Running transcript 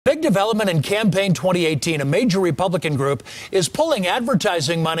big development in campaign 2018. A major Republican group is pulling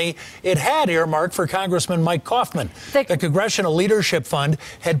advertising money it had earmarked for Congressman Mike Coffman. The Congressional Leadership Fund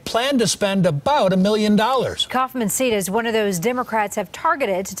had planned to spend about $1 million. Coffman's seat is one of those Democrats have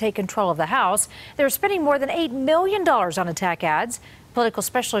targeted to take control of the House. They're spending more than $8 million on attack ads. Political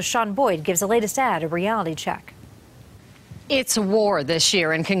specialist Shaun gives the latest ad a reality check. It's war this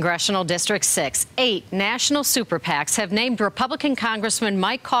year in Congressional District 6. 8 national super PACs have named Republican Congressman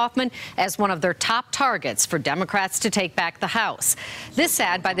Mike Coffman as one of their top targets for Democrats to take back the House. This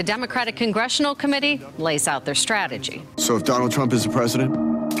ad by the Democratic Congressional Committee lays out their strategy. So if Donald Trump is the president,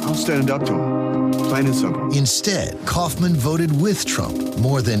 I'll stand up to him. Plain and simple. Instead, Coffman voted with Trump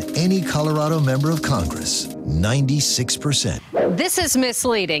more than any Colorado member of Congress, 96%. This is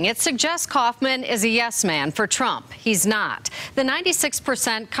misleading. It suggests Coffman is a yes man for Trump. He's not. The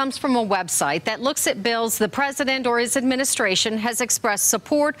 96% comes from a website that looks at bills the president or his administration has expressed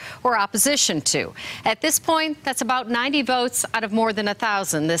support or opposition to. At this point, that's about 90 votes out of more than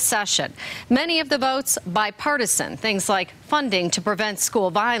 1,000 this session. Many of the votes bipartisan, things like funding to prevent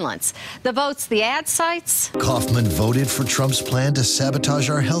school violence. The votes the ad cites? Coffman voted for Trump's plan to sabotage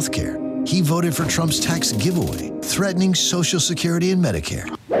our health care. He voted for Trump's tax giveaway, threatening Social Security and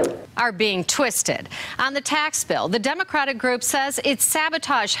Medicare. Are being twisted. On the tax bill, the Democratic group says it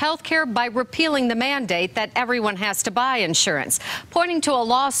sabotaged health care by repealing the mandate that everyone has to buy insurance, pointing to a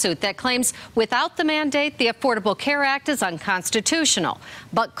lawsuit that claims without the mandate, the Affordable Care Act is unconstitutional.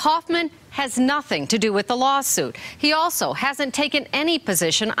 But Coffman has nothing to do with the lawsuit. He also hasn't taken any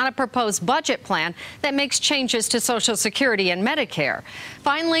position on a proposed budget plan that makes changes to Social Security and Medicare.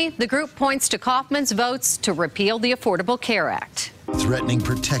 Finally, the group points to Coffman's votes to repeal the Affordable Care Act. Threatening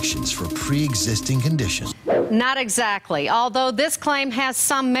protections for pre-existing conditions. Not exactly, although this claim has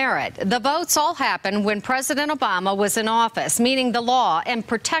some merit. The votes all happened when President Obama was in office, meaning the law and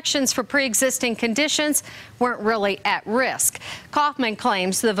protections for pre-existing conditions weren't really at risk. Coffman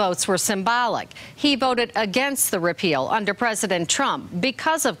claims the votes were symbolic. He voted against the repeal under President Trump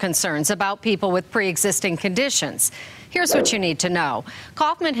because of concerns about people with pre-existing conditions. Here's what you need to know.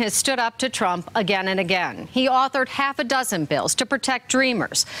 Coffman has stood up to Trump again and again. He authored half a dozen bills to protect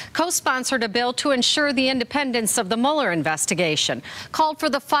Dreamers, co-sponsored a bill to ensure the independence of the Mueller investigation, called for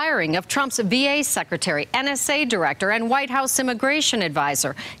the firing of Trump's VA secretary, NSA director, and White House immigration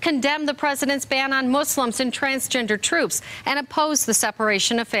advisor, condemned the president's ban on Muslims and transgender troops, and opposed the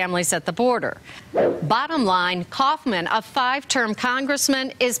separation of families at the border. Bottom line, Coffman, a 5-term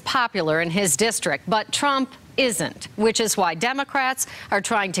congressman, is popular in his district, but Trump isn't, which is why Democrats are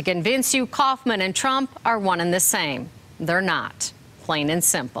trying to convince you Coffman and Trump are one and the same. They're not. Plain and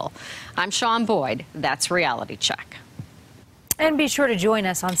simple. I'm Shaun Boyd. That's Reality Check. And be sure to join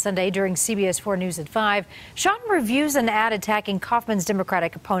us on Sunday during CBS 4 News at 5. Shaun reviews an ad attacking Coffman's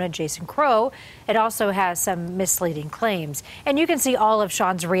Democratic opponent, Jason Crow. It also has some misleading claims. And you can see all of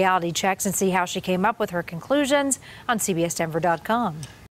Shaun's reality checks and see how she came up with her conclusions on CBSDenver.com.